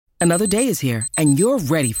Another day is here, and you're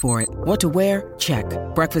ready for it. What to wear? Check.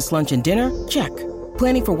 Breakfast, lunch, and dinner? Check.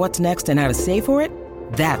 Planning for what's next and how to save for it?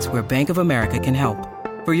 That's where Bank of America can help.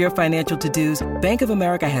 For your financial to-dos, Bank of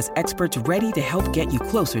America has experts ready to help get you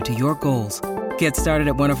closer to your goals. Get started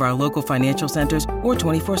at one of our local financial centers or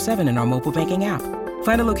 24/7 in our mobile banking app.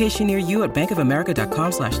 Find a location near you at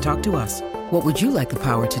bankofamerica.com/talktous. What would you like the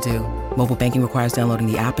power to do? Mobile banking requires downloading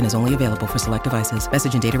the app and is only available for select devices.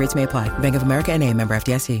 Message and data rates may apply. Bank of America N.A., member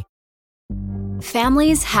FDIC.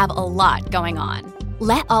 Families have a lot going on.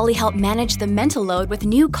 Let Ollie help manage the mental load with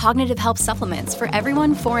new cognitive help supplements for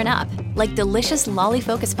everyone 4 and up, like delicious Lolly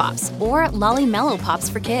Focus Pops or Lolly Mellow Pops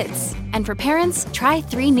for kids. And for parents, try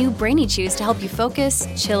 3 new Brainy Chews to help you focus,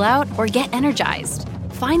 chill out, or get energized.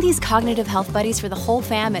 Find these cognitive health buddies for the whole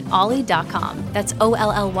fam at ollie.com. That's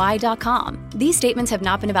OLLY.com. These statements have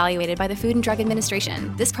not been evaluated by the Food and Drug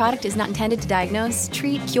Administration. This product is not intended to diagnose,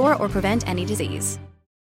 treat, cure, or prevent any disease.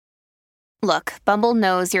 Look, Bumble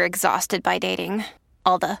knows you're exhausted by dating.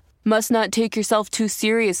 All the, must not take yourself too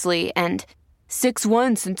seriously, and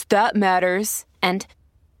 6'1" since that matters, and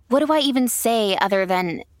what do I even say other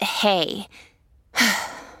than, hey?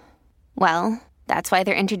 Well, that's why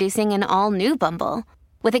they're introducing an all-new Bumble,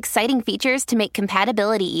 with exciting features to make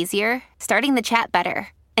compatibility easier, starting the chat better,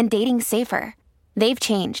 and dating safer. They've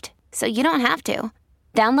changed, so you don't have to.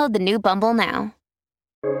 Download the new Bumble now.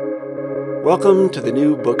 Welcome to the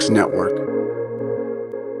New Books Network.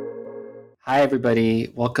 Hi,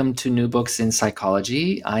 everybody. Welcome to New Books in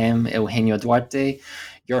Psychology. I am Eugenio Duarte,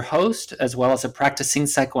 your host, as well as a practicing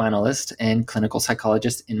psychoanalyst and clinical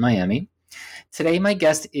psychologist in Miami. Today, my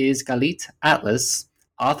guest is Galit Atlas,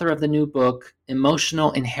 author of the new book,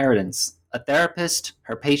 Emotional Inheritance, A Therapist,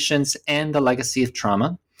 Her Patients, and the Legacy of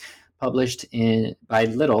Trauma, published by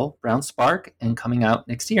Little, Brown Spark, and coming out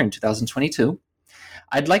next year in 2022.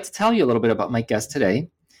 I'd like to tell you a little bit about my guest today.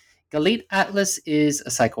 Galit Atlas is a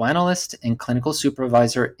psychoanalyst and clinical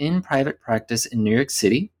supervisor in private practice in New York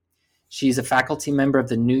City. She's a faculty member of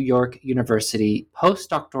the New York University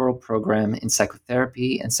postdoctoral program in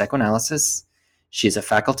psychotherapy and psychoanalysis. She is a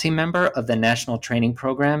faculty member of the National Training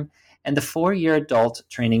Program and the 4-year adult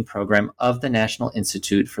training program of the National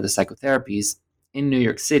Institute for the Psychotherapies in New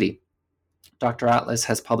York City. Dr. Atlas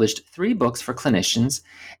has published 3 books for clinicians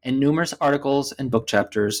and numerous articles and book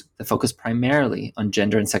chapters that focus primarily on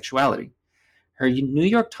gender and sexuality. Her New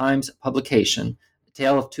York Times publication, A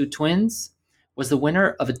Tale of Two Twins, was the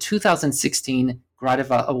winner of a 2016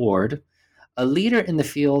 Gradiva Award. A leader in the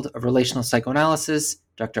field of relational psychoanalysis,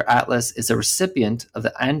 Dr. Atlas is a recipient of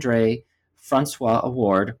the André Francois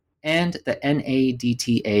Award and the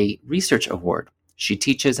NADTA Research Award. She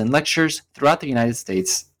teaches and lectures throughout the United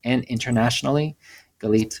States and internationally.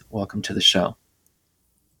 Galit, welcome to the show.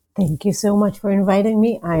 Thank you so much for inviting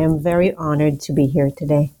me. I am very honored to be here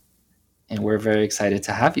today. And we're very excited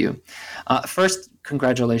to have you. First,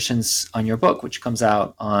 congratulations on your book, which comes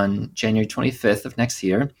out on January 25th of next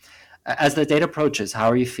year. As the date approaches, how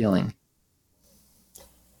are you feeling?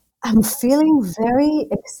 I'm feeling very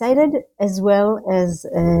excited as well as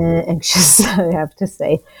anxious, I have to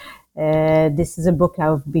say. This is a book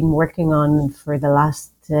I've been working on for the last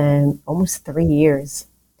almost 3 years.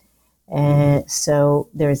 So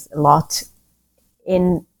there's a lot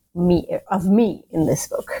of me in this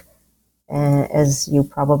book, as you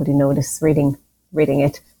probably noticed reading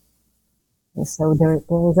it. And so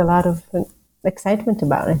there's a lot of excitement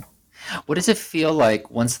about it. What does it feel like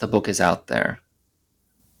once the book is out there?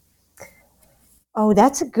 Oh,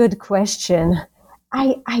 that's a good question.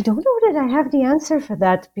 I don't know that I have the answer for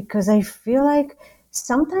that, because I feel like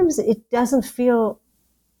sometimes it doesn't feel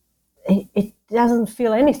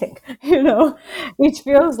anything, It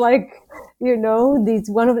feels like,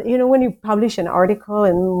 when you publish an article,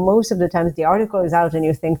 and most of the times the article is out and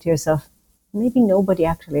you think to yourself, maybe nobody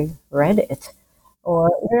actually read it. Or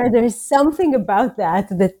there's something about that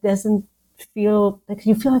doesn't feel like,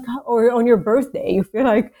 you feel like, or on your birthday, you feel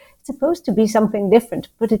like it's supposed to be something different,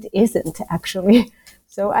 but it isn't actually.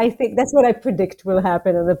 So I think that's what I predict will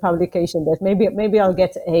happen in the publication, that maybe I'll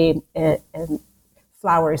get a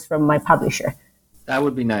flowers from my publisher. That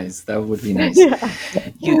would be nice.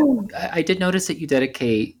 Yeah. I did notice that you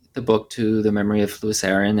dedicate the book to the memory of Louis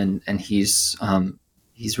Aaron, and he's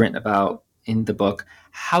written about in the book.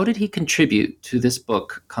 How did he contribute to this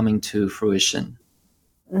book coming to fruition?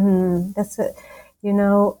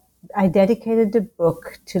 I dedicated the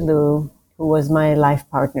book to Lou, who was my life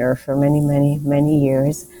partner for many, many, many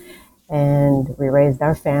years. And we raised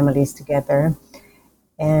our families together.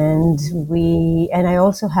 And I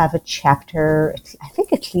also have a chapter, I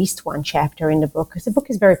think at least one chapter in the book, because the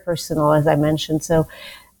book is very personal, as I mentioned. So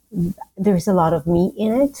there's a lot of me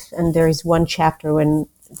in it, and there is one chapter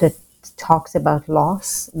that talks about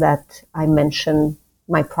loss that I mention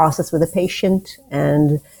my process with a patient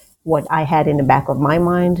and what I had in the back of my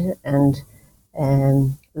mind, and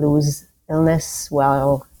Lou's illness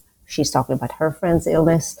while she's talking about her friend's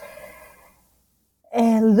illness.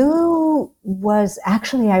 Lou was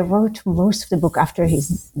actually, I wrote most of the book after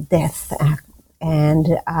his death, and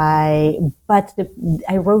I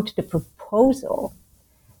wrote the proposal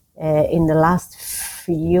in the last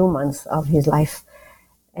few months of his life.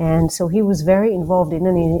 And so he was very involved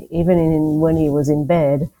even when he was in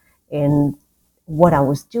bed, in what I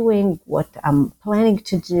was doing, what I'm planning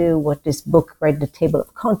to do, what this book, right, the table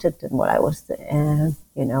of content, and what I was,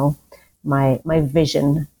 my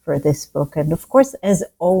vision for this book. And of course, as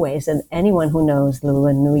always, and anyone who knows Lou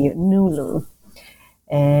and knew Lou,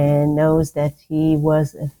 and knows that he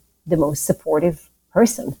was the most supportive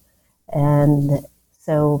person. And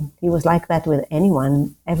so he was like that with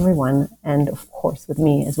everyone, and of course with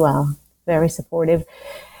me as well. Very supportive.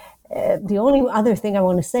 The only other thing I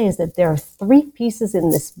want to say is that there are 3 pieces in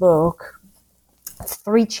this book,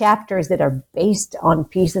 3 chapters that are based on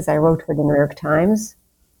pieces I wrote for the New York Times.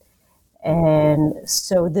 And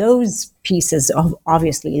so those pieces,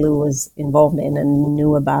 obviously, Lou was involved in and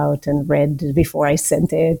knew about and read before I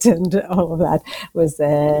sent it, and all of that was,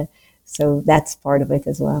 so that's part of it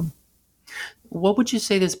as well. What would you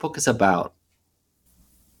say this book is about?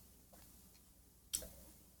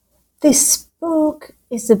 This book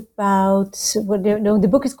is about, the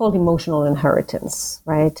book is called Emotional Inheritance,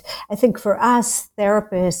 right? I think for us,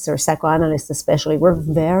 therapists or psychoanalysts especially, we're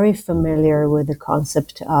very familiar with the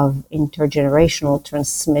concept of intergenerational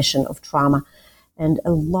transmission of trauma. And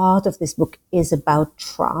a lot of this book is about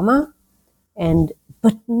trauma,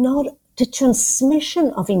 but not the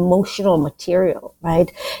transmission of emotional material,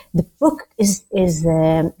 right? The book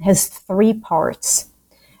has 3 parts.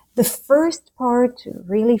 The first part,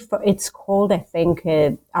 really, it's called, I think,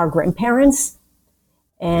 Our Grandparents,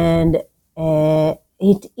 and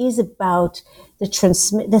it is about the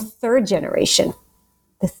third generation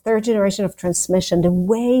of transmission, the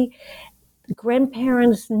way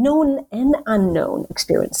grandparents' known and unknown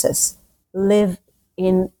experiences live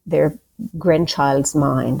in their grandchild's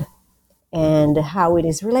mind, and how it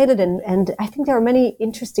is related. And I think there are many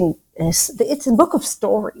interesting, it's a book of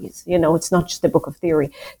stories, it's not just a book of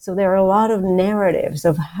theory. So there are a lot of narratives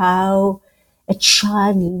of how a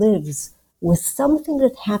child lives with something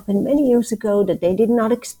that happened many years ago that they did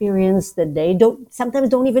not experience, that they sometimes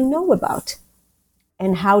don't even know about.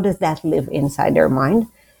 And how does that live inside their mind?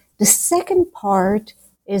 The second part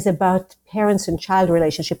is about parents and child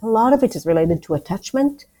relationship. A lot of it is related to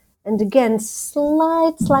attachment. And again,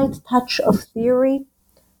 slight touch of theory,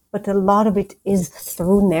 but a lot of it is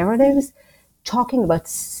through narratives, talking about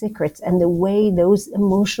secrets and the way those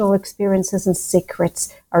emotional experiences and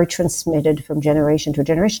secrets are transmitted from generation to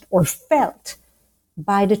generation or felt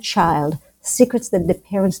by the child. Secrets that the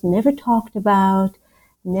parents never talked about,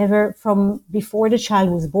 never from before the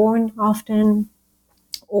child was born often,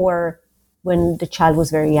 or when the child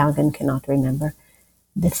was very young and cannot remember.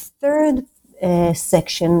 The third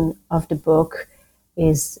section of the book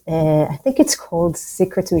is, I think it's called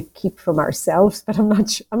Secrets We Keep from Ourselves, but I'm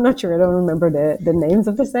not sure. I don't remember the names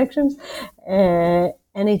of the sections. And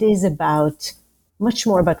it is much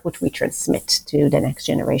more about what we transmit to the next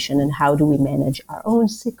generation and how do we manage our own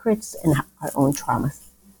secrets and our own traumas.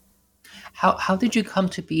 How did you come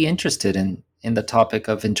to be interested in the topic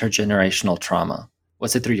of intergenerational trauma?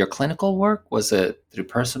 Was it through your clinical work? Was it through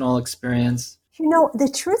personal experience? The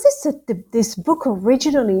truth is that this book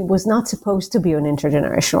originally was not supposed to be on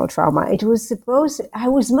intergenerational trauma. I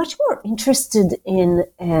was much more interested in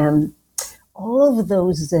all of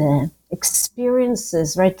those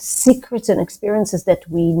experiences, right? Secrets and experiences that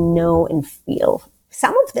we know and feel.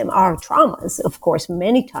 Some of them are traumas, of course.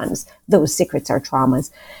 Many times those secrets are traumas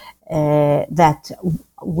that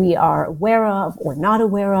we are aware of or not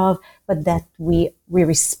aware of, but that we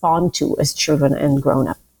respond to as children and grown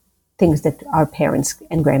up. Things that our parents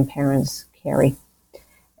and grandparents carry.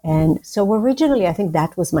 And so originally, I think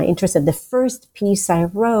that was my interest. And the first piece I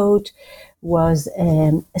wrote was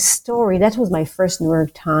a story. That was my first New York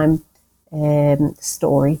Times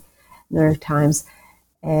story, New York Times,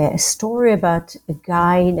 a story about a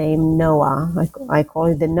guy named Noah. I call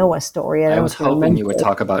it the Noah story. I was hoping you would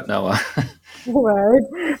talk about Noah.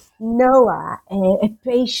 Right. Noah, a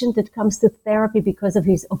patient that comes to therapy because of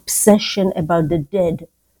his obsession about the dead.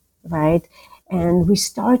 Right. And we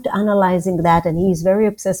start analyzing that, and he's very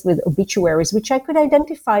obsessed with obituaries, which I could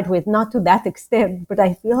identify with, not to that extent, but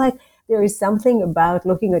I feel like there is something about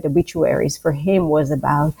looking at obituaries for him was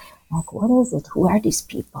about, like, what is it? Who are these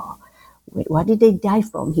people? What did they die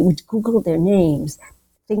from? He would Google their names,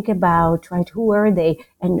 think about, right, who are they,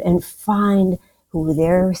 and find who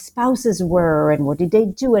their spouses were and what did they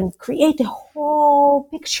do, and create a whole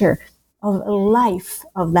picture of a life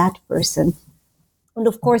of that person. And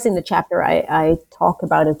of course, in the chapter, I talk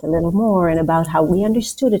about it a little more and about how we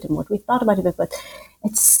understood it and what we thought about it. But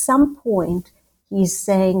at some point, he's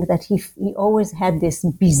saying that he always had these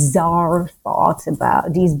bizarre thoughts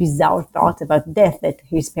about death, that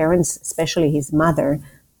his parents, especially his mother,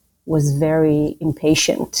 was very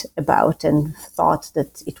impatient about and thought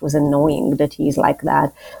that it was annoying that he's like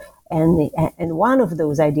that. And one of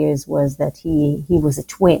those ideas was that he was a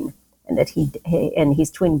twin, and that he and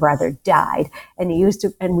his twin brother died. And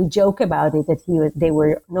we joke about it that they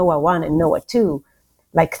were Noah 1 and Noah 2,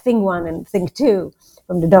 like Thing 1 and Thing 2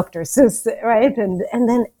 from the Dr. Seuss, right? And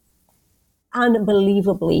then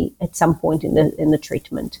unbelievably, at some point in the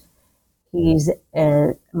treatment, his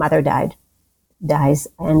mother dies,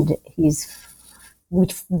 and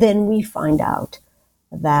then we find out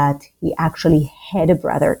that he actually had a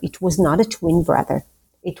brother. It was not a twin brother.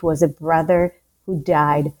 It was a brother who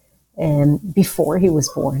died before he was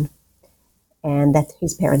born, and that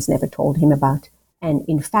his parents never told him about. And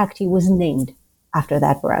in fact, he was named after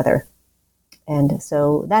that brother. And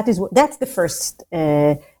so that's the first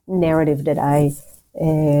narrative that I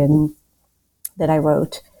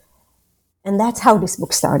wrote, and that's how this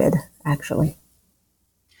book started, actually.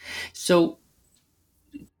 So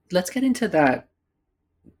let's get into that,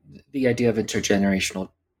 the idea of intergenerational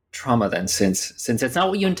trauma then, since it's not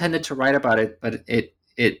what you intended to write about it, but it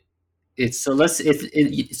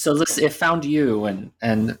found you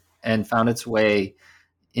and found its way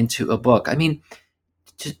into a book. I mean,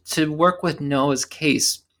 to work with Noah's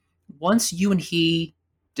case, once you and he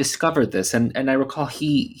discovered this, and I recall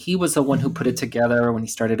he was the one who put it together when he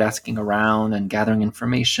started asking around and gathering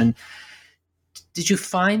information. Did you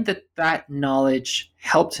find that knowledge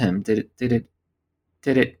helped him? Did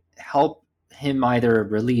it help him either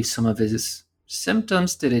relieve some of his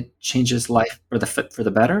symptoms? Did it change his life for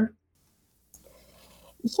the better?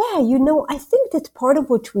 Yeah, I think that part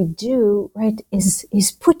of what we do, right,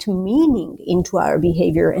 is put meaning into our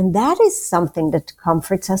behavior. And that is something that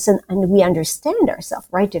comforts us, and we understand ourselves,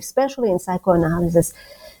 right? Especially in psychoanalysis,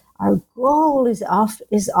 our goal is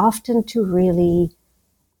often to really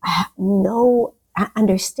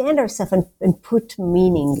understand ourselves and put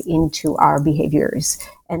meaning into our behaviors.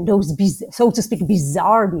 And those, so to speak,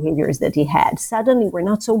 bizarre behaviors that he had suddenly were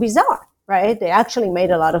not so bizarre, right? They actually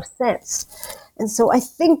made a lot of sense. And so I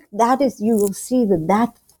think you will see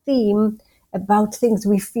that theme about things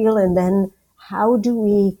we feel, and then what do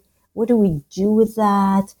we do with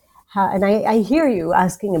that? And I hear you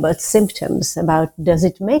asking about symptoms, about does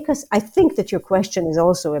it make us, I think that your question is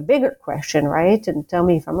also a bigger question, right? And tell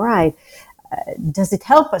me if I'm right. Does it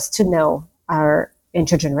help us to know our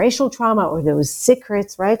intergenerational trauma or those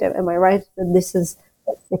secrets, right? Am I right that this is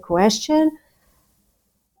the question?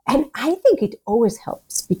 And I think it always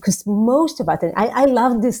helps, because most about it, I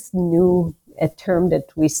love this new term that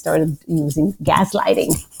we started using,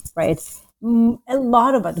 gaslighting, right? A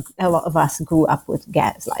lot of us grew up with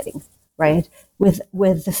gaslighting, right?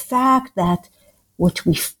 With the fact that what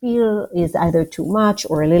we feel is either too much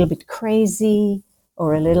or a little bit crazy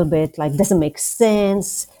or a little bit like doesn't make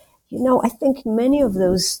sense. I think many of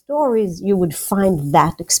those stories you would find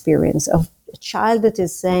that experience of a child that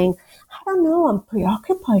is saying, I don't know, I'm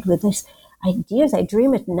preoccupied with these ideas. I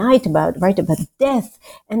dream at night about death.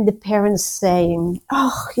 And the parents saying,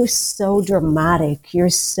 oh, you're so dramatic. You're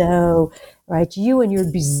so, right, you and your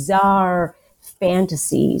bizarre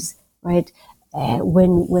fantasies, right?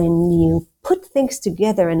 When you put things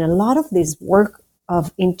together, and a lot of this work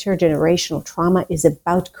of intergenerational trauma is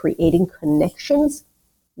about creating connections,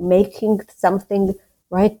 making something,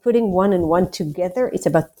 right, putting one and one together. It's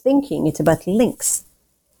about thinking, it's about links.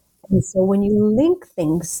 And so when you link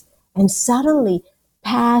things and suddenly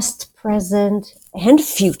past, present, and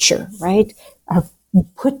future, right, are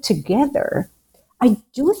put together, I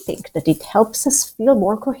do think that it helps us feel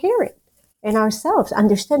more coherent in ourselves,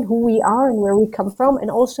 understand who we are and where we come from, and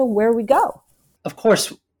also where we go. Of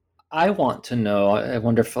course, I want to know, I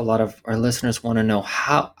wonder if a lot of our listeners want to know,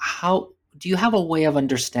 how do you have a way of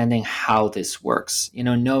understanding how this works?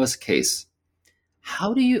 Noah's case,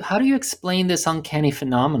 how do you explain this uncanny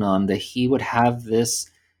phenomenon that he would have this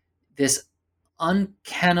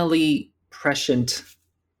uncannily prescient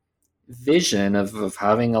vision of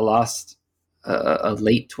having a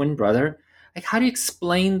late twin brother? Like, how do you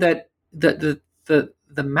explain that the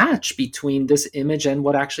the match between this image and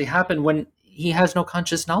what actually happened when he has no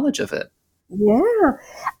conscious knowledge of it? Yeah,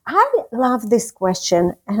 I love this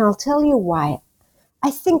question, and I'll tell you why.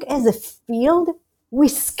 I think as a field, we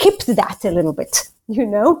skipped that a little bit, you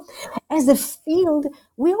know? As a field,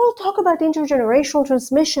 we all talk about intergenerational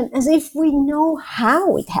transmission as if we know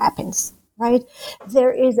how it happens, right?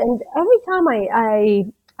 There is, and every time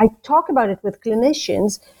I talk about it with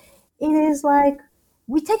clinicians, it is like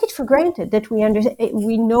we take it for granted that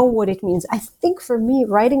we know what it means. I think for me,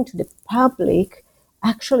 writing to the public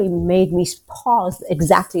actually made me pause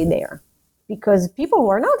exactly there, because people who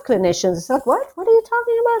are not clinicians, it's like, what are you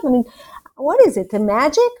talking about? I mean, what is it, a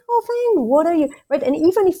magical thing? What are you, right? And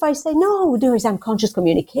even if I say, no, there is unconscious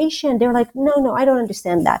communication, they're like, no, I don't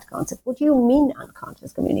understand that concept. What do you mean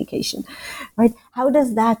unconscious communication, right? How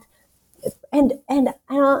does that, and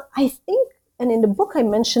I think, and in the book I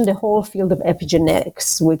mentioned the whole field of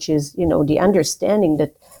epigenetics, which is, the understanding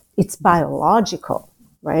that it's biological,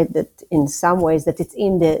 right? That in some ways that it's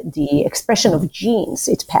in the expression of genes,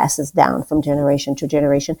 it passes down from generation to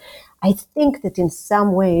generation. I think that in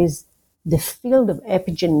some ways, the field of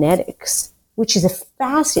epigenetics, which is a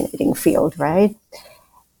fascinating field, right,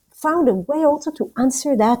 found a way also to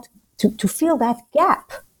answer that, to fill that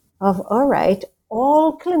gap of, all right,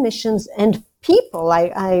 all clinicians and people.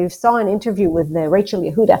 I saw an interview with Rachel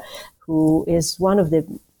Yehuda, who is one of the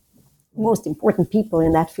most important people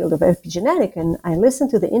in that field of epigenetic. And I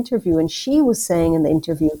listened to the interview, and she was saying in the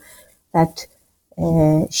interview that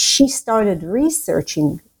she started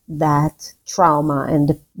researching that trauma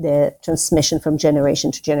and the transmission from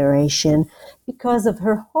generation to generation because of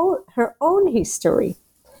her own history,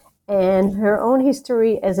 and her own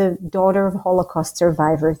history as a daughter of Holocaust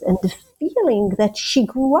survivors, and the feeling that she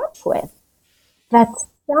grew up with, that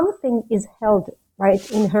something is held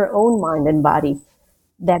right in her own mind and body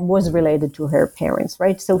that was related to her parents,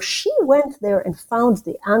 right? So she went there and found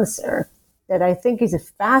the answer that I think is a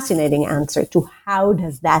fascinating answer to how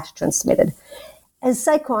does that transmitted. As a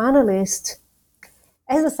psychoanalyst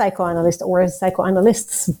or as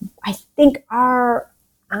psychoanalysts, I think our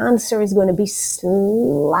answer is going to be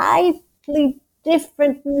slightly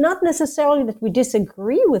different, not necessarily that we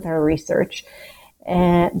disagree with our research,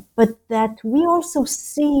 but that we also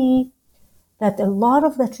see that a lot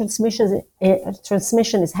of the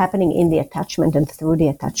transmission is happening in the attachment and through the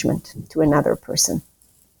attachment to another person.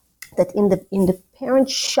 That in the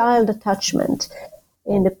parent-child attachment,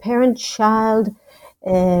 in the parent-child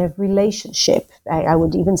relationship, I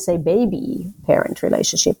would even say baby-parent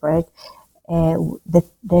relationship, right?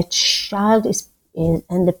 The child is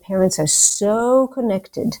and the parents are so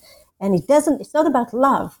connected, and it's not about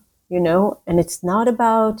love, and it's not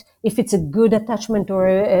about if it's a good attachment or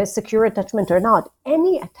a secure attachment or not.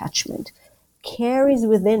 Any attachment carries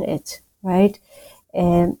within it, right?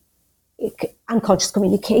 Unconscious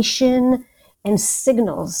communication and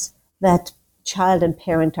signals that child and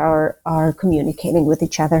parent are communicating with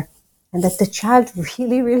each other, and that the child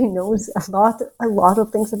really, really knows a lot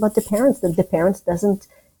of things about the parents that the parents doesn't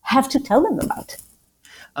have to tell them about.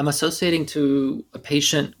 I'm associating to a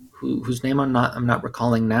patient whose name I'm not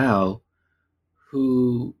recalling now,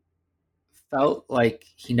 who felt like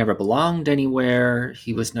he never belonged anywhere.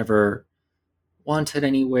 He was never wanted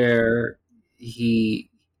anywhere. He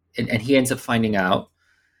ends up finding out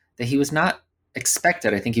that he was not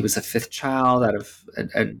expected. I think he was a fifth child out of,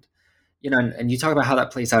 and you talk about how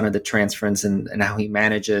that plays out in the transference and how he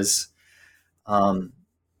manages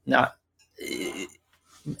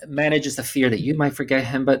manages the fear that you might forget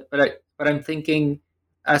him. But I'm thinking,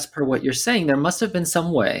 as per what you're saying, there must have been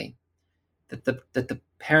some way that the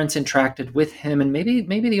parents interacted with him, and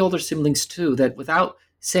maybe the older siblings too, that without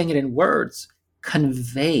saying it in words,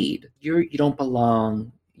 conveyed you don't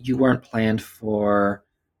belong, you weren't planned for,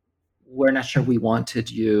 we're not sure we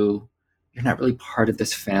wanted you, you're not really part of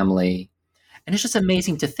this family. And it's just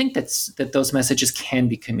amazing to think that those messages can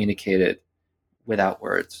be communicated without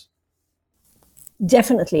words.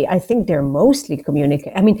 Definitely. I think they're mostly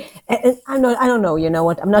communicated. I mean, I don't know, you know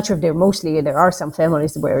what? I'm not sure if they're mostly, there are some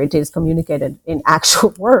families where it is communicated in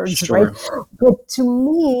actual words, sure, right? But to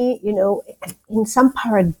me, in some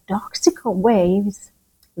paradoxical ways,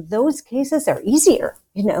 those cases are easier,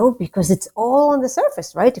 because it's all on the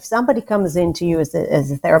surface, right? If somebody comes into you as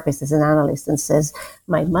a therapist, as an analyst, and says,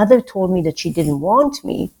 my mother told me that she didn't want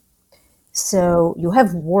me, so you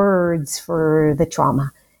have words for the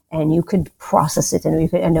trauma, and you could process it,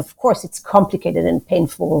 and of course it's complicated and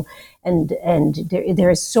painful, and there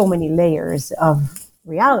are so many layers of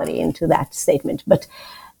reality into that statement. But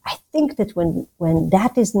I think that when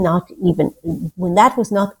that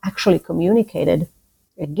was not actually communicated,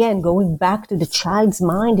 again, going back to the child's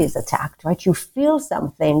mind is attacked, right? You feel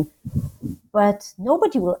something, but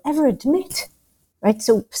nobody will ever admit, right?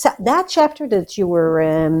 So that chapter that you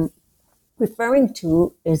were referring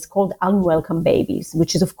to is called Unwelcome Babies,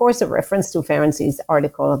 which is, of course, a reference to Ferencz's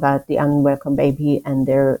article about the unwelcome baby and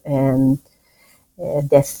their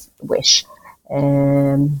death wish.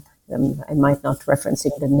 I might not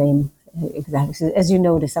referencing the name exactly. As you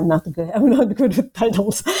notice, I'm not good with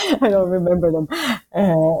titles. I don't remember them.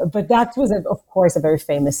 But that was, of course, a very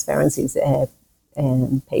famous Ferencz's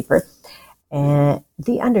paper.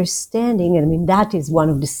 The understanding, and I mean, that is one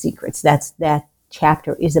of the secrets. That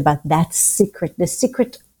chapter is about that secret, the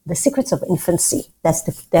secrets of infancy. That's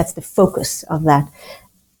the focus of that.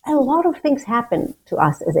 A lot of things happen to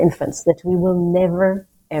us as infants that we will never,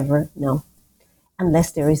 ever know,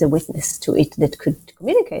 unless there is a witness to it that could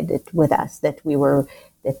communicate it with us,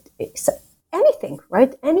 anything,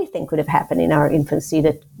 right? Anything could have happened in our infancy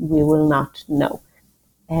that we will not know.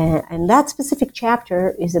 And that specific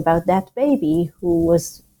chapter is about that baby who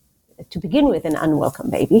was, to begin with, an unwelcome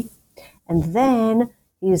baby. And then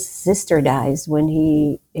his sister dies when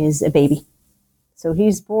he is a baby. So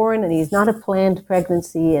he's born and he's not a planned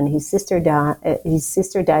pregnancy, and his sister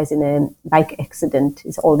dies in a bike accident,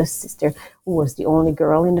 his oldest sister, who was the only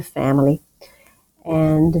girl in the family.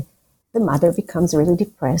 And the mother becomes really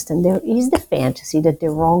depressed, and there is the fantasy that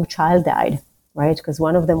the wrong child died, right? Because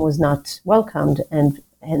one of them was not welcomed, and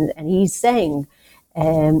he's saying,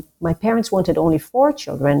 my parents wanted only 4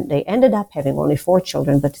 children. They ended up having only 4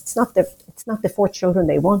 children, but it's not the 4 children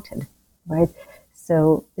they wanted, right?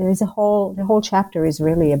 So the whole chapter is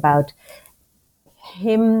really about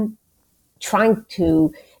him trying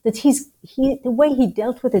to, the way he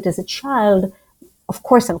dealt with it as a child, of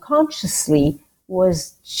course unconsciously,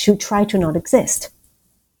 was to try to not exist.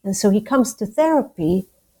 And so he comes to therapy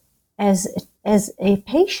as a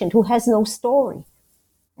patient who has no story.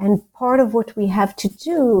 And part of what we have to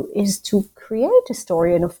do is to create a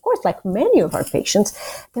story. And of course, like many of our patients,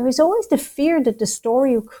 there is always the fear that the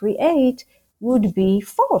story you create would be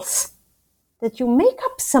false, that you make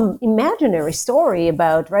up some imaginary story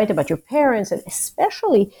about your parents, and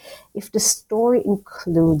especially if the story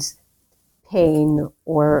includes pain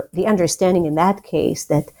or the understanding in that case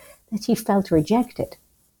that he felt rejected.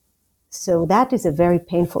 So that is a very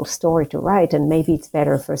painful story to write, and maybe it's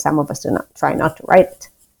better for some of us to try not to write it,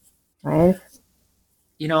 right?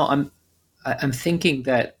 You know, I'm thinking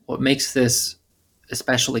that what makes this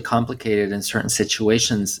especially complicated in certain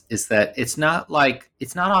situations is that it's not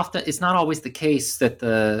always the case that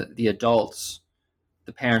the adults,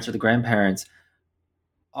 the parents or the grandparents,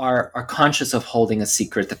 are conscious of holding a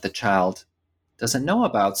secret that the child doesn't know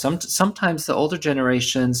about. Sometimes the older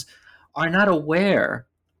generations are not aware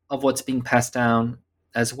of what's being passed down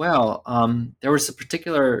as well.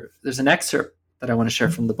 There's an excerpt that I want to share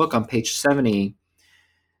from the book on page 70,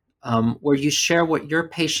 where you share what your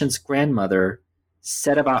patient's grandmother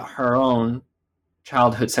said about her own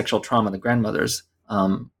childhood sexual trauma, the grandmother's,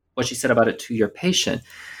 what she said about it to your patient.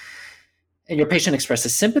 And your patient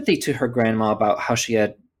expresses sympathy to her grandma about how she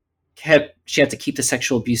had to keep the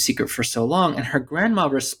sexual abuse secret for so long. And her grandma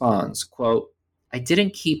responds, quote, "I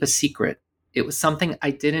didn't keep a secret. It was something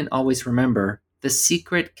I didn't always remember. The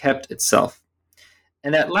secret kept itself."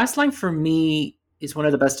 And that last line for me is one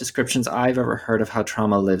of the best descriptions I've ever heard of how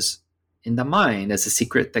trauma lives in the mind as a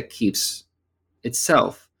secret that keeps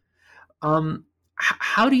itself.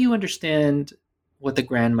 How do you understand what the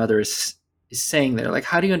grandmother is saying there? Like,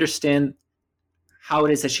 how do you understand how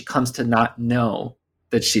it is that she comes to not know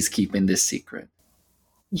that she's keeping this secret?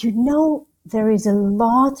 You know, there is a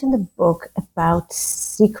lot in the book about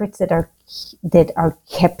secrets that are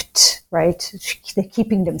kept, right? They're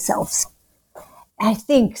keeping themselves. I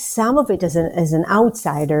think some of it as an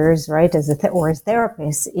outsider's, right, as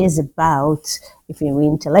therapist, is about, if we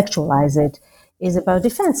intellectualize it, is about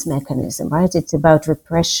defense mechanism, right? It's about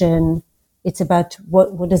repression. It's about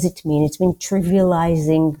what does it mean? It's been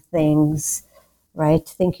trivializing things, right?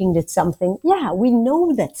 Thinking that we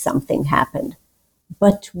know that something happened,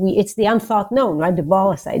 but it's the unthought known, right? The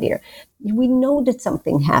Wallace idea. We know that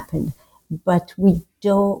something happened, but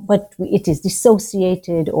it is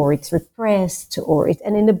dissociated, or it's repressed,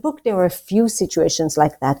 and in the book there are a few situations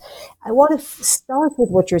like that. I want to start with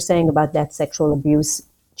what you're saying about that sexual abuse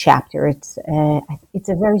chapter. It's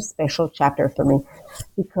a very special chapter for me,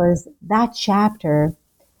 because that chapter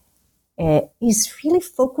is really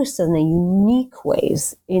focused on the unique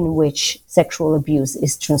ways in which sexual abuse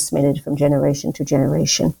is transmitted from generation to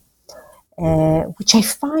generation. Which I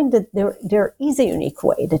find that there is a unique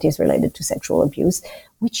way that is related to sexual abuse,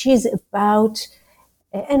 which is about,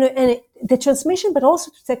 and the transmission, but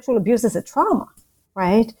also sexual abuse as a trauma,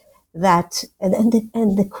 right? That and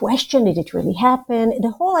the question, did it really happen?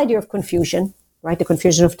 The whole idea of confusion, right? The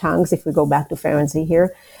confusion of tongues. If we go back to Ferenczi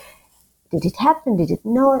here, did it happen? Did it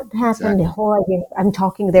not happen? Exactly. The whole idea. I'm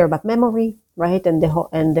talking there about memory, right? And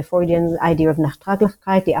the Freudian idea of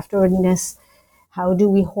Nachtraglichkeit, the afterwardness. How do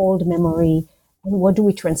we hold memory? And what do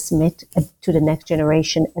we transmit to the next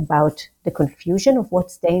generation about the confusion of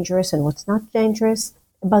what's dangerous and what's not dangerous,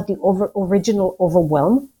 about the original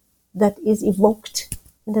overwhelm that is evoked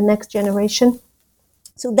in the next generation?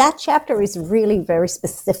 So that chapter is really very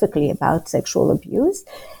specifically about sexual abuse,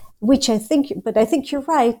 which I think you're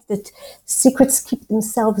right, that secrets keep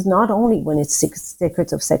themselves not only when it's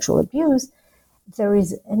secrets of sexual abuse. There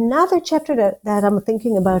is another chapter that I'm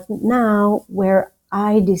thinking about now where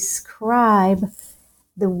I describe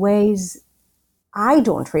the ways I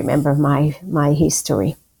don't remember my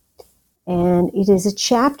history. And it is a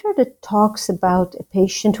chapter that talks about a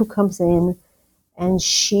patient who comes in and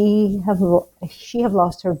she have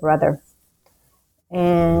lost her brother.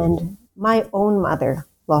 And my own mother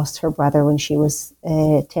lost her brother when she was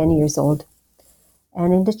 10 years old.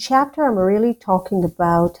 And in the chapter, I'm really talking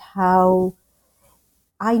about how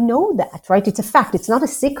I know that, right? It's a fact. It's not a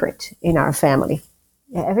secret in our family.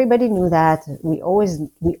 Everybody knew that. We always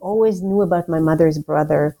knew about my mother's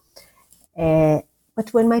brother.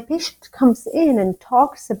 But when my patient comes in and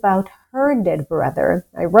talks about her dead brother,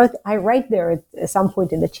 I write there at some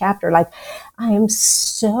point in the chapter, like, I am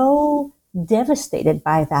so devastated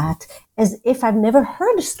by that, as if I've never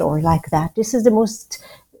heard a story like that. This is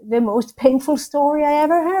the most painful story I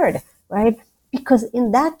ever heard, right? Because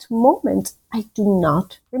in that moment, I do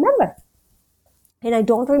not remember. And I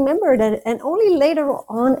don't remember that. And only later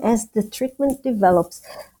on, as the treatment develops,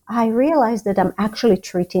 I realize that I'm actually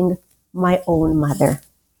treating my own mother.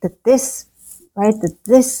 That this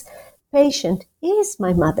patient is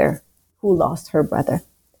my mother who lost her brother.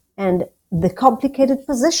 And the complicated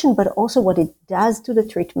position, but also what it does to the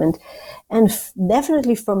treatment. And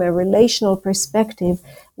definitely from a relational perspective,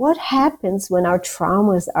 what happens when our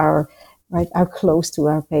traumas are close to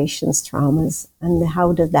our patients' traumas, and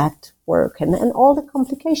how does that work, and all the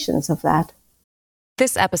complications of that.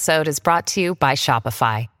 This episode is brought to you by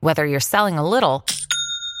Shopify. Whether you're selling a little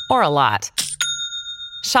or a lot,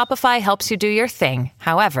 Shopify helps you do your thing,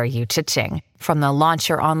 however you cha-ching. From the launch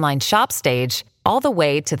your online shop stage, all the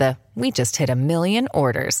way to the we just hit 1 million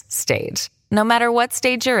orders stage. No matter what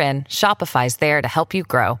stage you're in, Shopify's there to help you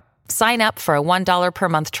grow. Sign up for a $1 per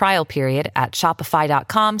month trial period at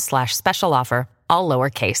shopify.com/special offer, all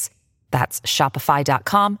lowercase. That's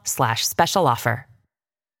shopify.com/special offer.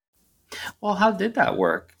 Well, how did that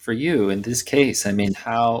work for you in this case? I mean,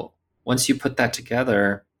 once you put that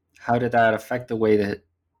together, how did that affect the way that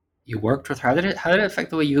you worked with her? How did it affect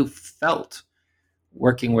the way you felt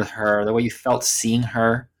working with her, the way you felt seeing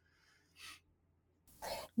her?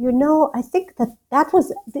 I think that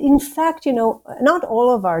was, in fact, not all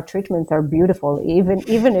of our treatments are beautiful,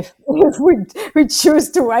 even if we choose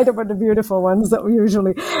to write about the beautiful ones that we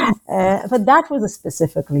usually. But that was a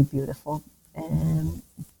specifically beautiful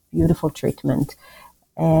treatment,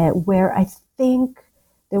 where I think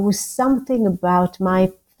there was something about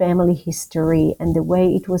my family history and the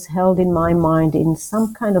way it was held in my mind in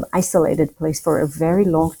some kind of isolated place for a very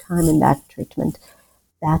long time in that treatment,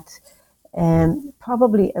 that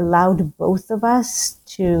probably allowed both of us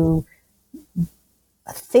to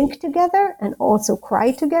think together and also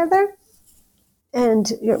cry together. And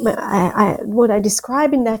what I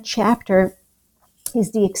describe in that chapter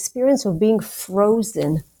is the experience of being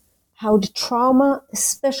frozen, how the trauma,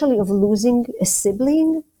 especially of losing a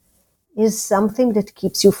sibling, is something that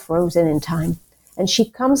keeps you frozen in time. And she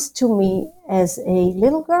comes to me as a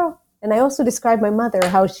little girl. And I also describe my mother,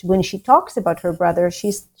 how when she talks about her brother,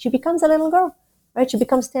 she becomes a little girl, right? She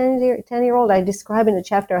becomes 10-year-old. I describe in the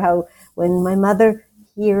chapter how when my mother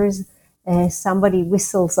hears somebody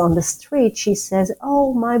whistles on the street, she says,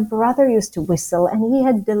 "Oh, my brother used to whistle, and he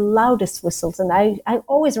had the loudest whistles." And I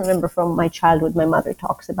always remember from my childhood, my mother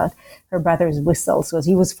talks about her brother's whistles, because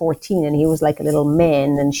he was 14 and he was like a little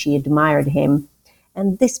man, and she admired him.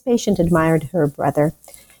 And this patient admired her brother.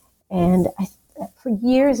 And for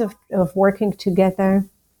years of working together,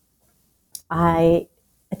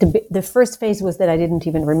 the first phase was that I didn't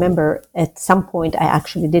even remember. At some point, I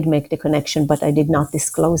actually did make the connection, but I did not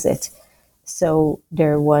disclose it. So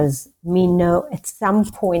there was at some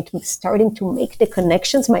point starting to make the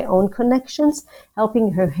connections, my own connections,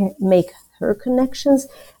 helping her make her connections,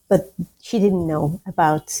 but she didn't know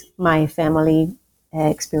about my family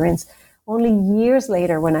experience. Only years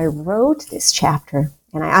later, when I wrote this chapter,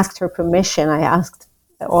 and I asked her permission, I asked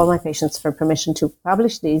all my patients for permission to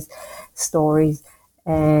publish these stories.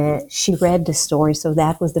 She read the story, so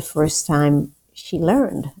that was the first time she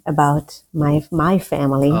learned about my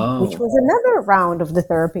family, which was another round of the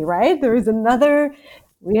therapy, right? There is another,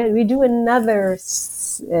 we do another,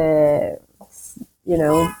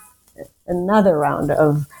 another round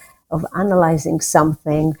of analyzing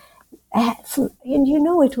something. And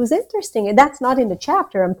it was interesting. And that's not in the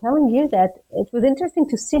chapter. I'm telling you that it was interesting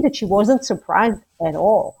to see that she wasn't surprised at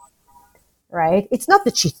all, right? It's not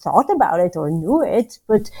that she thought about it or knew it,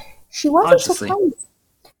 but she wasn't surprised.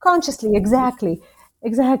 Consciously, exactly.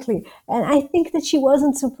 And I think that she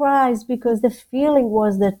wasn't surprised because the feeling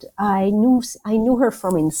was that I knew her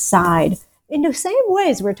from inside. In the same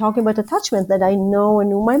ways, we're talking about attachment, that I know and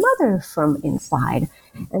knew my mother from inside.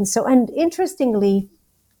 And interestingly,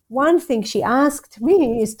 one thing she asked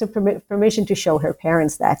me is to permit permission to show her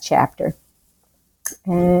parents that chapter,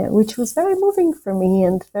 which was very moving for me.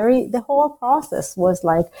 And the whole process was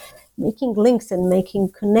like making links and making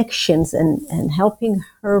connections and helping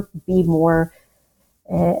her be more,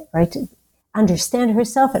 understand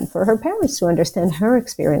herself, and for her parents to understand her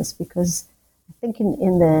experience. Because I think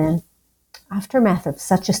in the aftermath of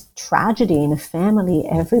such a tragedy in a family,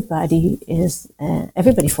 everybody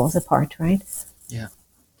falls apart, right? Yeah.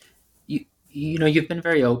 You've been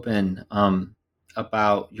very open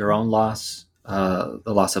about your own loss, the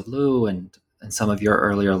loss of Lou, and some of your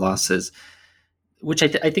earlier losses, which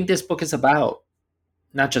I think this book is about,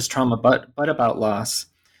 not just trauma, but about loss.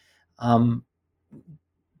 Do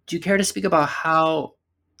you care to speak about how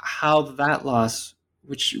that loss,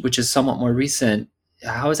 which is somewhat more recent,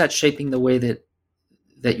 how is that shaping the way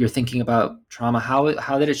that you're thinking about trauma?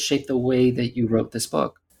 How did it shape the way that you wrote this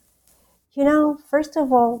book? First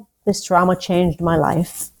of all, this trauma changed my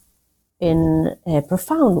life in a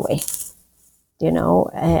profound way.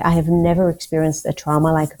 I have never experienced a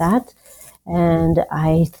trauma like that. And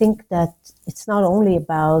I think that it's not only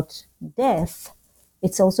about death,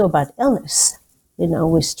 it's also about illness.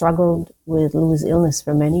 We struggled with Lou's illness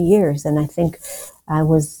for many years. And I think I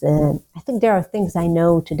think there are things I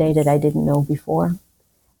know today that I didn't know before.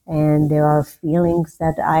 And there are feelings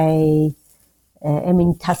that I am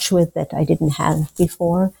in touch with that I didn't have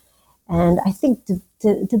before. And I think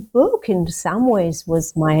the book in some ways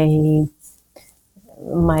was my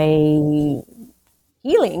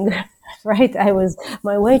healing, right? I was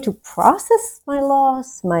my way to process my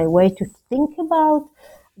loss, my way to think about.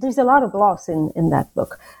 There's a lot of loss in that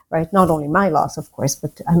book, right? Not only my loss, of course,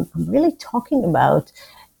 but I'm really talking about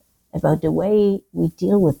the way we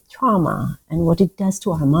deal with trauma and what it does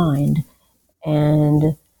to our mind,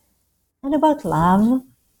 and about love.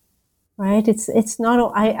 Right? It's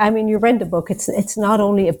not. I mean, you read the book. It's not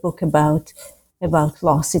only a book about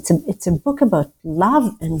loss. It's a book about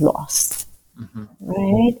love and loss,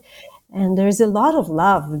 right? And there's a lot of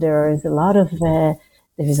love. There's a lot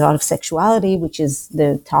of sexuality, which is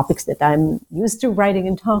the topics that I'm used to writing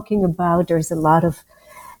and talking about. There's a lot of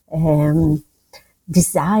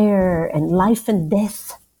desire and life and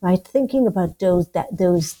death. Right, thinking about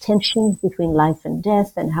those tensions between life and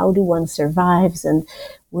death, and how do one survives, and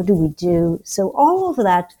what do we do? So all of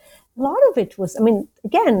that, a lot of it was. I mean,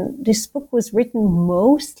 again, this book was written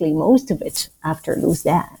most of it after Lou's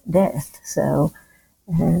death. So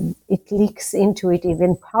it leaks into it,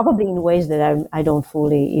 even probably in ways that I don't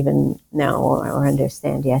fully even know or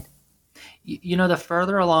understand yet. The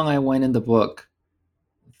further along I went in the book,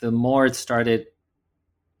 the more it started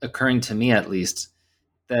occurring to me, at least,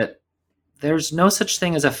 that there's no such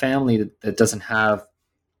thing as a family that doesn't have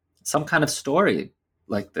some kind of story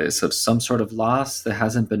like this, of some sort of loss that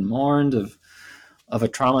hasn't been mourned, of a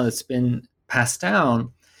trauma that's been passed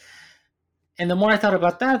down. And the more I thought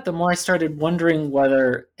about that, the more I started wondering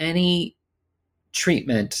whether any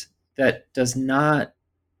treatment that does not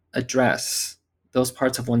address those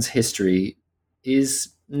parts of one's history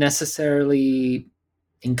is necessarily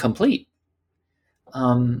incomplete.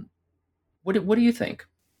 What do you think?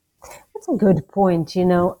 That's a good point.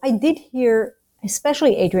 I did hear,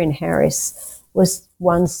 especially Adrienne Harris was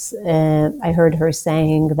once, I heard her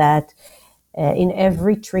saying that in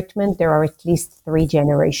every treatment, there are at least 3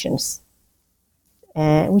 generations,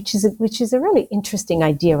 which is a really interesting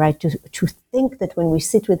idea, right? To think that when we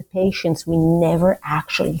sit with patients, we never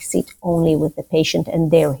actually sit only with the patient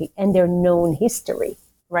and their known history,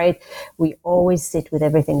 right? We always sit with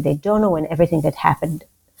everything they don't know and everything that happened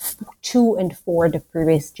to and for the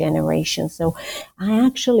previous generation. So I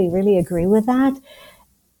actually really agree with that.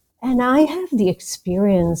 And I have the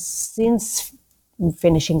experience since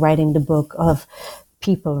finishing writing the book of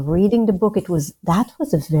people reading the book. That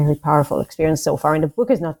was a very powerful experience so far. And the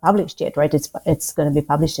book is not published yet, right? It's going to be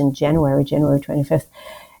published in January 25th.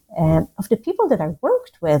 Of the people that I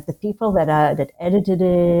worked with, the people that edited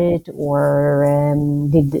it or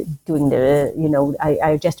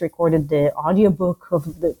I just recorded the audiobook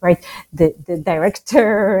of the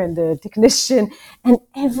director and the technician, and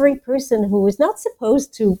every person who is not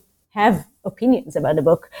supposed to have opinions about the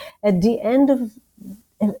book, at the end of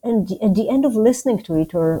listening to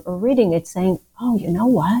it or reading it, saying, oh, you know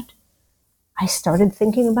what? I started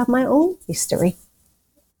thinking about my own history.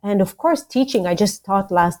 And of course, teaching. I just taught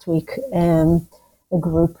last week a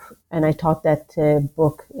group, and I taught that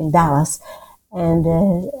book in Dallas. And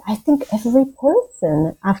I think every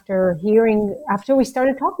person, after we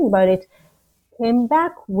started talking about it, came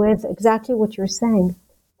back with exactly what you're saying.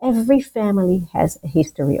 Every family has a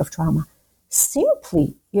history of trauma.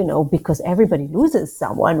 Simply, because everybody loses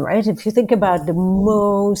someone, right? If you think about the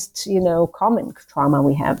most, common trauma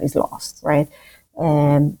we have is loss, right?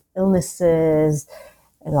 Illnesses.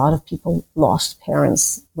 A lot of people lost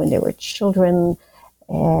parents when they were children,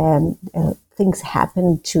 and things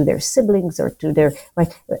happen to their siblings or to their,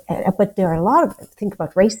 right? But there are a lot of, think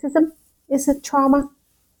about racism is a trauma.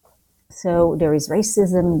 So there is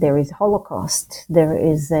racism, there is Holocaust, there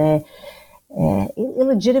is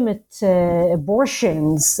illegitimate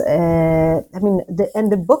abortions. And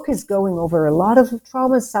the book is going over a lot of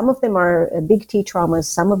traumas. Some of them are big T traumas,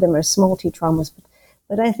 some of them are small T traumas.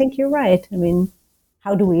 But I think you're right.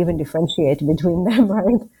 How do we even differentiate between them,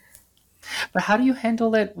 right? But how do you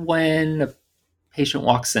handle it when a patient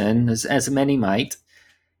walks in, as many might,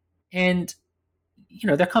 and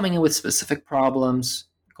they're coming in with specific problems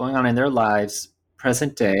going on in their lives,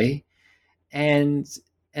 present day, and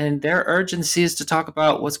their urgency is to talk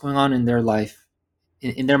about what's going on in their life,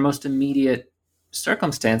 in their most immediate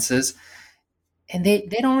circumstances, and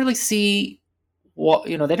they don't really see what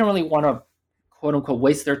they don't really want to, quote unquote,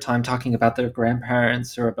 waste their time talking about their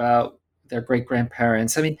grandparents or about their great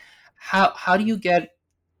grandparents. How do you get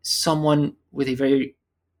someone with a very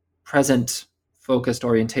present, focused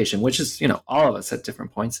orientation, which is all of us at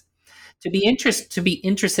different points, to be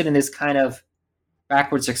interested in this kind of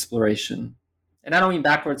backwards exploration? And I don't mean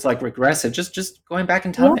backwards like regressive, just going back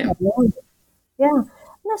in time. Yeah.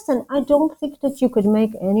 Listen, I don't think that you could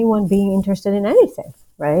make anyone be interested in anything,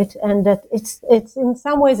 right? And that it's in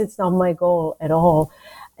some ways it's not my goal at all.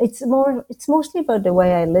 It's mostly about the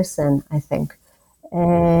way I listen, I think.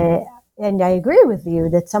 And I agree with you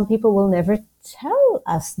that some people will never tell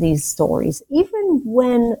us these stories, even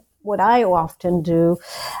when what I often do,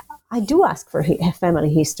 I do ask for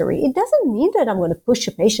family history. It doesn't mean that I'm going to push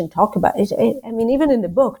a patient talk about it. Even in the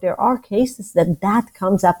book, there are cases that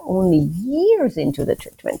comes up only years into the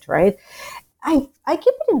treatment, right? I keep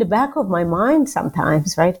it in the back of my mind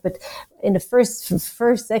sometimes, right? But in the first,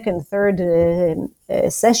 second, third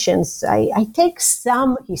sessions, I take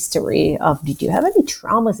some history of, did you have any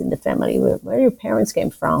traumas in the family? Where your parents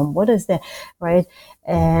came from? What is that, right?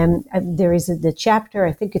 There is the chapter,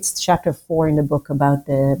 I think it's chapter 4 in the book about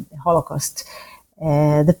the Holocaust.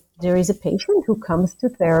 There is a patient who comes to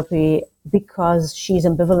therapy because she's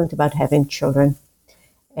ambivalent about having children.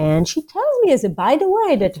 And she tells me, by the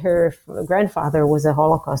way, that her grandfather was a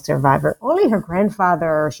Holocaust survivor. Only her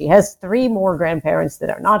grandfather, she has 3 more grandparents that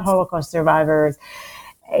are not Holocaust survivors.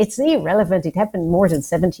 It's irrelevant. It happened more than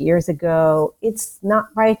 70 years ago. It's not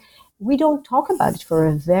right. We don't talk about it for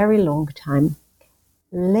a very long time.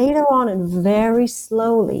 Later on, and very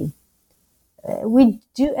slowly, we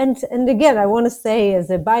do. And again, I want to say as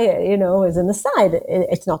an aside,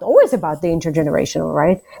 it's not always about the intergenerational,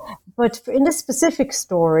 right? But in this specific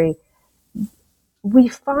story, we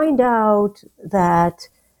find out that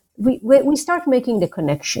we start making the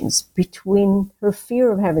connections between her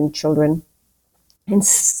fear of having children and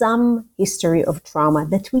some history of trauma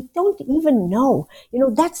that we don't even know.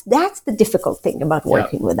 That's the difficult thing about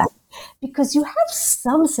working with that, because you have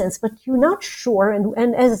some sense, but you're not sure.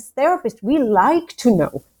 And as therapists, we like to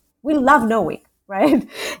know. We love knowing. Right?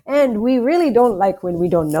 And we really don't like when we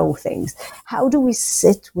don't know things. How do we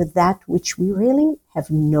sit with that which we really have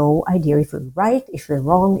no idea if we're right, if we're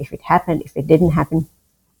wrong, if it happened, if it didn't happen?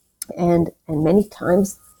 And many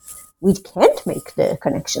times we can't make the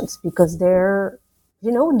connections because they're,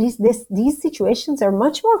 these situations are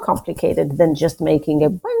much more complicated than just making a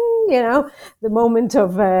bang, the moment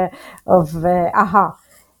of aha.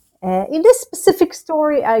 In this specific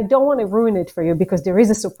story, I don't want to ruin it for you because there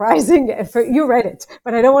is a surprising, you read it,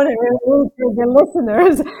 but I don't want to ruin it for the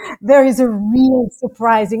listeners. There is a real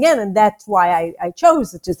surprising end, and that's why I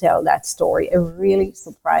chose to tell that story, a really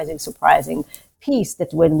surprising piece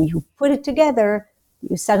that when we put it together,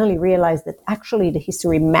 you suddenly realize that actually the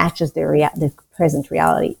history matches the present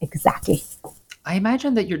reality exactly. I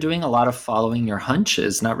imagine that you're doing a lot of following your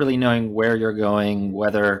hunches, not really knowing where you're going,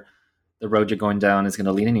 whether the road you're going down is going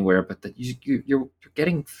to lead anywhere, but that you're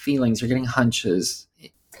getting feelings, you're getting hunches.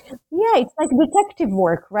 Yeah, it's like detective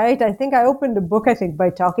work, right? I think I opened the book, by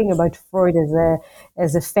talking about Freud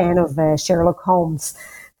as a fan of Sherlock Holmes,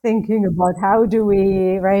 thinking about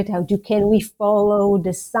can we follow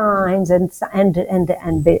the signs and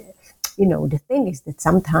the, the thing is that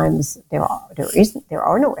sometimes there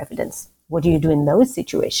are no evidence. What do you do in those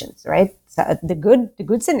situations, right? So the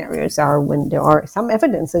good scenarios are when there are some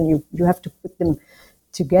evidence and you have to put them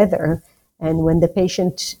together, and when the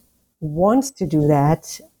patient wants to do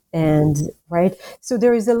that. And right, so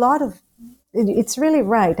there is a lot of. It's really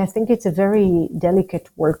right. I think it's a very delicate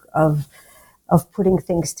work of putting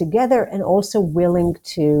things together, and also willing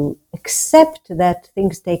to accept that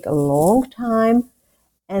things take a long time,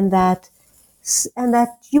 and that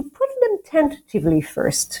you put them tentatively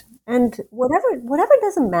first, and whatever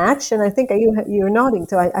doesn't match. And I think you're nodding,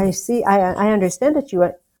 so I understand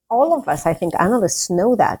that all of us, I think analysts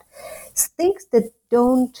know that things that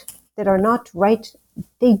are not right,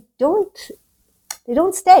 they don't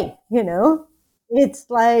stay, it's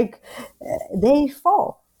like they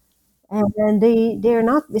fall, and they're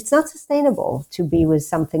not, it's not sustainable to be with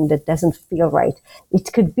something that doesn't feel right. We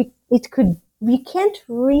can't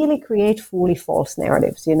really create fully false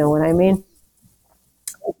narratives, you know what I mean?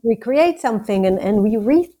 We create something and we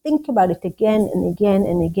rethink about it again and again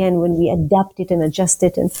and again when we adapt it and adjust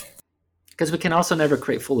it. And because we can also never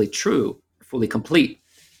create fully true, fully complete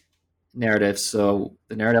narrative, so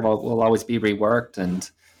the narrative will always be reworked.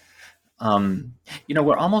 And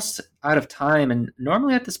we're almost out of time, and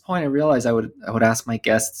normally at this point I realize I would ask my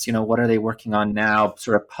guests, what are they working on now,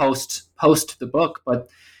 sort of post the book, but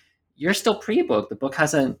you're still pre-book. The book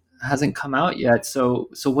hasn't come out yet, so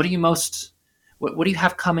what do you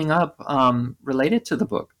have coming up related to the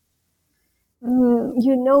book?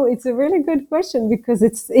 It's a really good question, because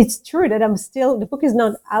it's true that the book is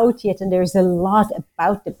not out yet, and there's a lot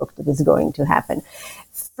about the book that is going to happen.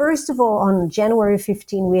 First of all, on January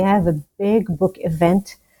 15, we have a big book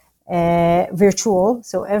event, virtual,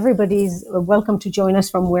 so everybody's welcome to join us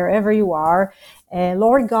from wherever you are.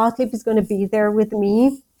 Lori Gottlieb is going to be there with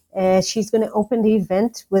me. She's going to open the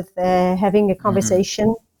event with having a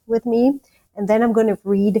conversation with me, and then I'm going to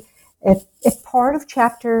read a part of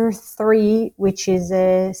chapter 3, which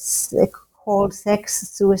is called Sex,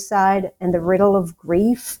 Suicide, and the Riddle of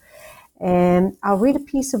Grief. And I'll read a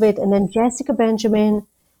piece of it, and then Jessica Benjamin,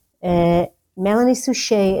 Melanie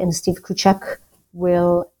Suchet, and Steve Kuchak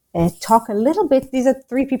will talk a little bit. These are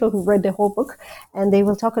 3 people who read the whole book, and they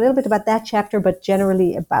will talk a little bit about that chapter, but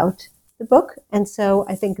generally about the book. And so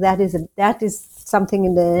I think that is something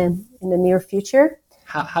in the near future.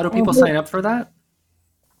 How do people sign up for that?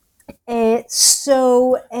 Maybe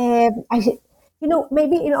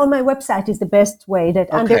on my website is the best way.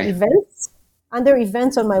 That under events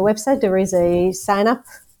on my website there is a sign up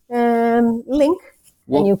link,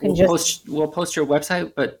 and you can we'll post your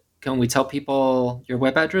website. But can we tell people your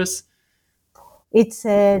web address? It's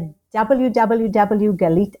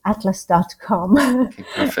www.galitatlas.com. Okay,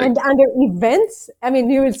 perfect. And under events,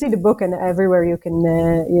 you will see the book, and everywhere you can,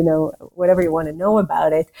 whatever you want to know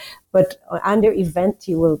about it. But under event,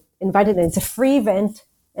 you will invite it, and it's a free event.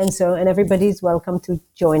 And everybody's welcome to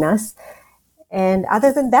join us. And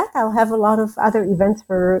other than that, I'll have a lot of other events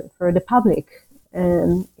for the public,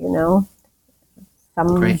 and,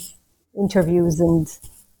 some Great. Interviews and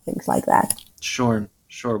things like that. Sure.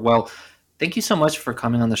 Well, thank you so much for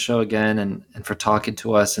coming on the show again and for talking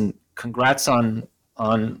to us, and congrats on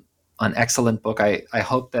an excellent book. I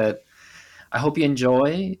hope you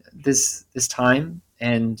enjoy this time,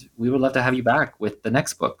 and we would love to have you back with the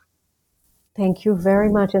next book. Thank you very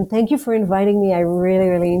much, and thank you for inviting me. I really,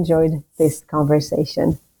 really enjoyed this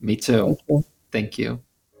conversation. Me too. Thank you. Thank you.